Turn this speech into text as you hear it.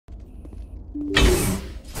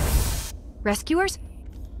Rescuers?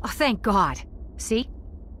 Oh, thank God. See?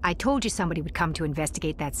 I told you somebody would come to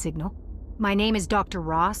investigate that signal. My name is Dr.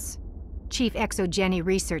 Ross, Chief Exogeny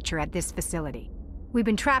Researcher at this facility. We've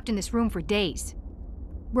been trapped in this room for days.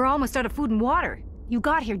 We're almost out of food and water. You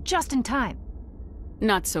got here just in time.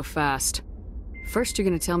 Not so fast. First, you're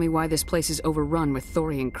gonna tell me why this place is overrun with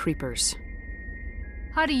Thorian creepers.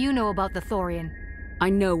 How do you know about the Thorian? I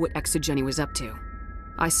know what Exogeny was up to.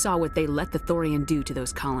 I saw what they let the Thorian do to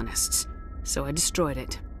those colonists, so I destroyed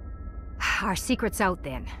it. Our secret's out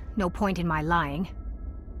then. No point in my lying.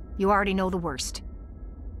 You already know the worst.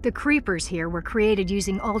 The creepers here were created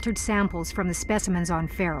using altered samples from the specimens on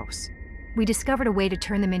Pharos. We discovered a way to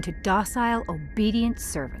turn them into docile, obedient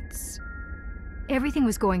servants. Everything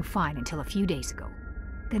was going fine until a few days ago.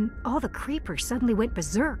 Then all the creepers suddenly went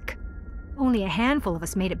berserk. Only a handful of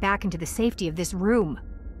us made it back into the safety of this room.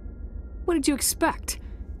 What did you expect?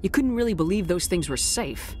 You couldn't really believe those things were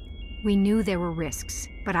safe. We knew there were risks,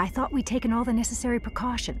 but I thought we'd taken all the necessary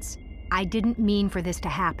precautions. I didn't mean for this to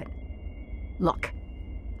happen. Look,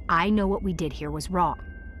 I know what we did here was wrong.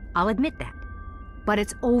 I'll admit that. But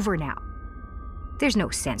it's over now. There's no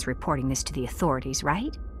sense reporting this to the authorities,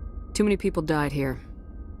 right? Too many people died here.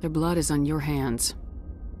 Their blood is on your hands.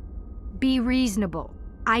 Be reasonable.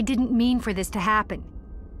 I didn't mean for this to happen.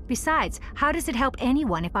 Besides, how does it help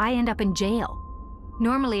anyone if I end up in jail?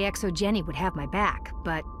 Normally Exogeny would have my back,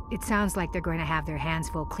 but it sounds like they're going to have their hands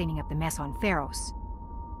full cleaning up the mess on Pharos.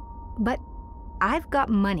 But I've got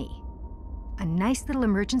money. A nice little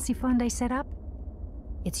emergency fund I set up.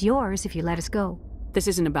 It's yours if you let us go. This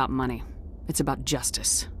isn't about money. It's about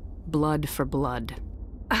justice. Blood for blood.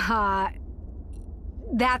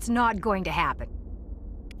 That's not going to happen.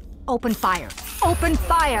 Open fire. Open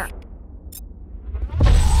fire!